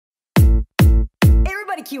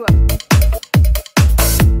wake you up.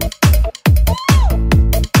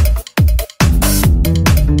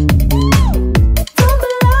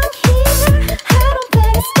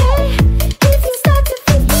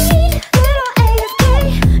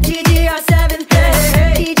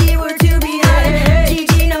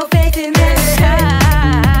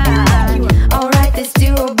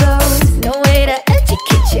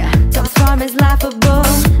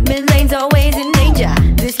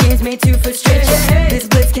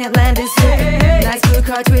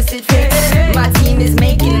 Twisted fix. My team is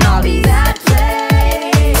making all these bad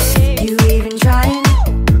plays. You even trying?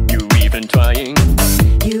 You even trying?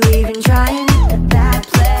 You even trying? Bad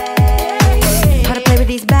plays. How to play with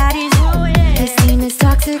these baddies? This team is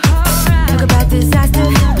toxic. Talk about disaster.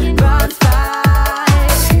 Bronze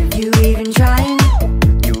 5. You even trying?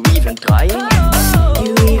 You even trying?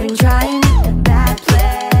 You even trying? Bad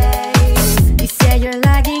plays. You say you're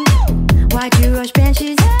lagging. Why'd you rush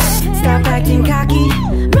benches? Stop acting cocky.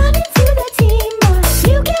 Run into the team, boy.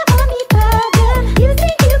 You can't want me further. You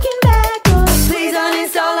think you can back up? Please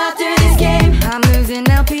uninstall after this game. I'm losing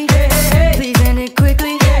LP. Please end it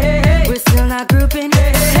quickly. We're still not grouping.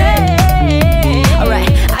 Alright,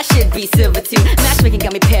 I should be silver too. Matchmaking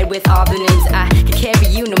got me paired with all the names. I can carry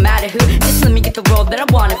you no matter who. Just let me get the role that I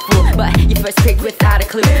wanna fool. But you first picked without a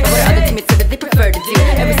clue. What other teammates said that they prefer to do.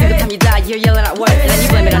 Every single time you die, you're yelling out work. And then you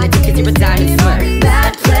blame it on a dick cause you're a diamond smirk.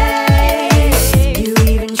 Bad play. You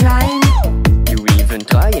even trying? You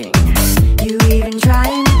even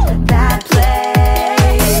trying? Bad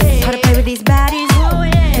play. How to play with these baddies?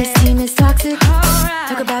 This team is toxic.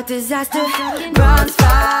 Talk about disaster. Bronze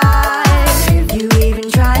 5.